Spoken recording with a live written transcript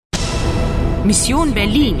Mission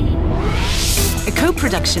Berlin. A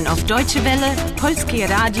co-production of Deutsche Welle, Polskie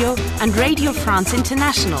Radio and Radio France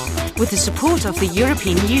International with the support of the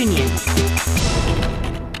European Union.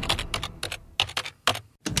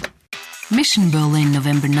 Mission Berlin,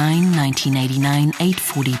 November 9, 1989,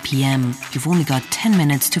 8:40 p.m. You've only got 10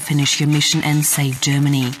 minutes to finish your mission and save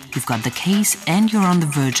Germany. You've got the case and you're on the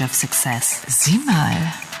verge of success. Sieh mal.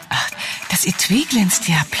 Ach, das Etui glänzt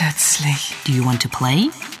ja plötzlich. Do you want to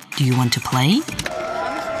play? Do you want to play?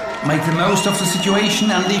 Make the most of the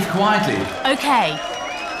situation and leave quietly. Okay.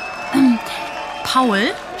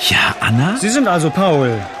 Paul? Ja, Anna? Sie sind also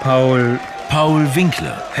Paul. Paul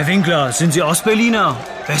Winkler. Herr Winkler, sind Sie Ostberliner?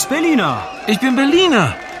 Westberliner? Ich bin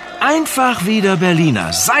Berliner. Einfach wieder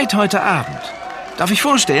Berliner. Seit heute Abend. Darf ich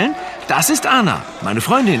vorstellen? Das ist Anna, meine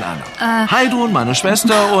Freundin Anna. Heidrun, meine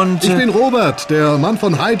Schwester und... Ich bin Robert, der Mann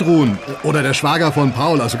von Heidrun. Oder der Schwager von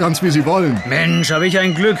Paul, also ganz wie Sie wollen. Mensch, habe ich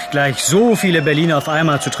ein Glück, gleich so viele Berliner auf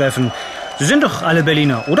einmal zu treffen. Sie sind doch alle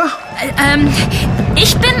Berliner, oder?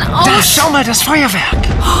 Ich bin aus... Da, schau mal, das Feuerwerk.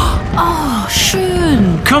 Oh,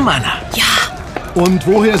 schön. Komm, Anna. Ja. Und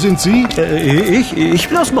woher sind Sie? Ich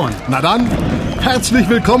bin aus Bonn. Na dann, herzlich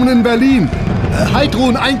willkommen in Berlin.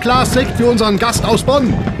 Heidrun, ein Glas Sekt für unseren Gast aus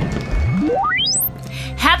Bonn.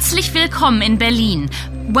 Herzlich willkommen in Berlin.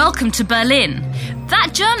 Welcome to Berlin.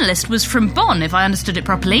 That journalist was from Bonn, if I understood it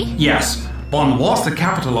properly. Yes, Bonn was the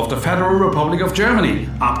capital of the Federal Republic of Germany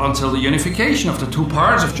up until the unification of the two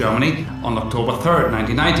parts of Germany on October 3rd,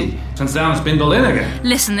 1990. Since then it's been Berlin again.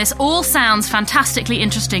 Listen, this all sounds fantastically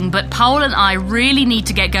interesting, but Paul and I really need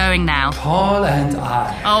to get going now. Paul and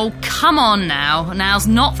I. Oh, come on now. Now's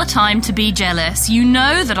not the time to be jealous. You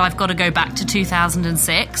know that I've got to go back to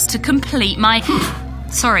 2006 to complete my...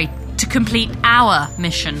 to complete our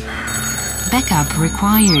mission. Backup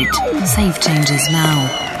required. Save changes now.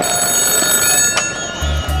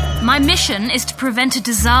 My mission is to prevent a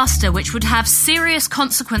disaster which would have serious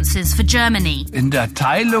consequences for Germany. In der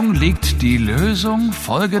Teilung liegt die Lösung.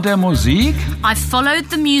 Folge der Musik. I followed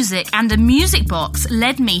the music and a music box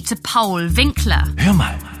led me to Paul Winkler. Hör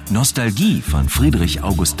mal, Nostalgie von Friedrich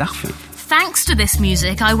August Dachfeld. Thanks to this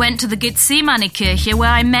music, I went to the Gethsemane-Kirche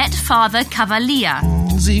where I met Father Cavalier.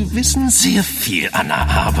 Sie wissen sehr viel, Anna,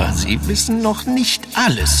 aber Sie wissen noch nicht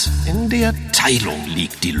alles. In der Teilung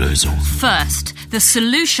liegt die Lösung. First, the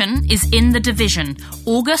solution is in the division,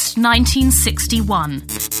 August 1961.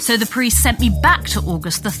 So the priest sent me back to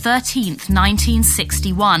August the 13th,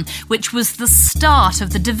 1961, which was the start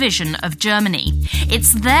of the division of Germany.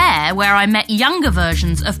 It's there where I met younger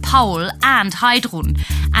versions of Paul and Heidrun,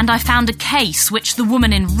 and I found a case which the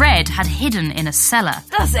woman in red had hidden in a cellar.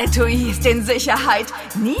 Das Etui ist in Sicherheit.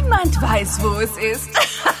 Niemand weiß, wo es ist.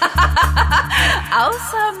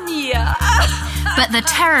 Außer mir. But the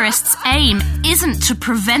terrorists' aim isn't to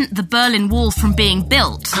prevent the Berlin Wall from being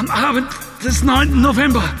built. Am Abend des 9.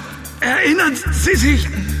 November. Erinnern Sie sich?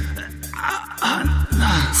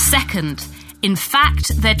 Second, in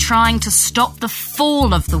fact, they're trying to stop the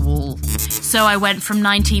fall of the wall. So I went from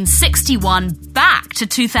 1961 back to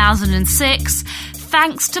 2006,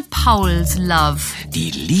 thanks to Paul's love.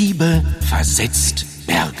 Die Liebe versetzt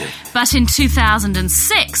Berge. But in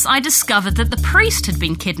 2006, I discovered that the priest had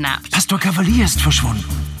been kidnapped. Pastor Cavalier ist verschwunden.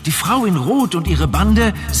 Die Frau in Rot und ihre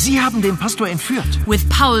Bande, sie haben den Pastor entführt. With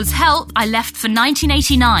Paul's help, I left for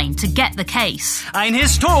 1989 to get the case. Ein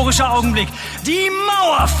historischer Augenblick. Die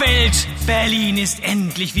Mauer fällt. Berlin ist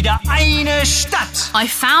endlich wieder eine Stadt. I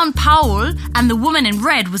found Paul and the woman in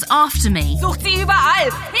red was after me. Sucht sie überall.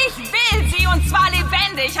 Ich will sie und zwar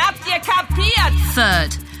lebendig. Habt ihr kapiert?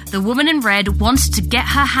 Third, the woman in red wanted to get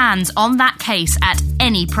her hands on that case at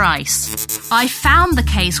any price. I found the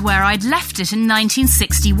case where I'd left it in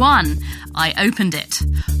 1961. I opened it.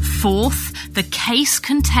 Fourth, the case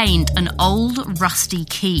contained an old rusty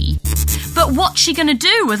key. But what's she going to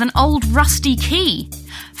do with an old rusty key?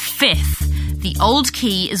 Fifth, the old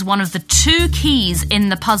key is one of the two keys in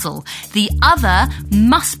the puzzle. The other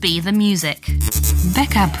must be the music.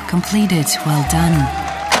 Backup completed. Well done.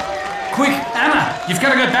 Quick, Anna, you've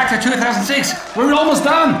got to get back to 2006. We're almost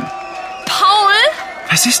done. Paul?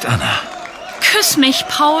 Was ist, Anna? Küss mich,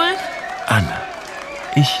 Paul. Anna,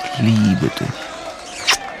 ich liebe dich.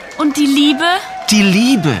 Und die Liebe? Die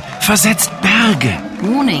Liebe versetzt Berge.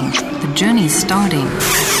 Warning, the journey's starting.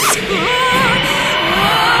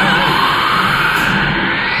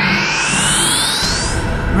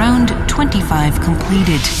 Round 25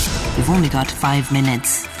 completed. You've only got 5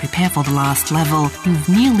 minutes. Prepare for the last level. You've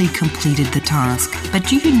nearly completed the task. But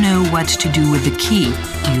do you know what to do with the key?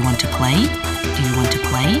 Do you want to play? Do you want to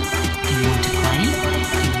play? Do you want to play?